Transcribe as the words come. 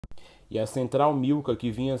E a central Milka,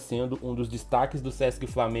 que vinha sendo um dos destaques do Sesc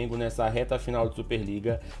Flamengo nessa reta final de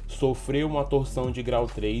Superliga, sofreu uma torção de grau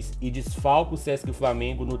 3 e desfalca o Sesc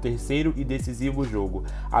Flamengo no terceiro e decisivo jogo.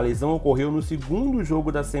 A lesão ocorreu no segundo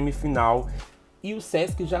jogo da semifinal e o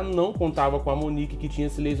Sesc já não contava com a Monique, que tinha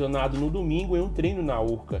se lesionado no domingo em um treino na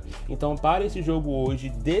Urca. Então, para esse jogo hoje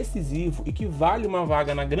decisivo e que vale uma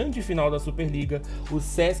vaga na grande final da Superliga, o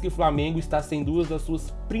Sesc Flamengo está sem duas das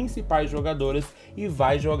suas principais jogadoras e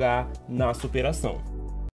vai jogar na superação.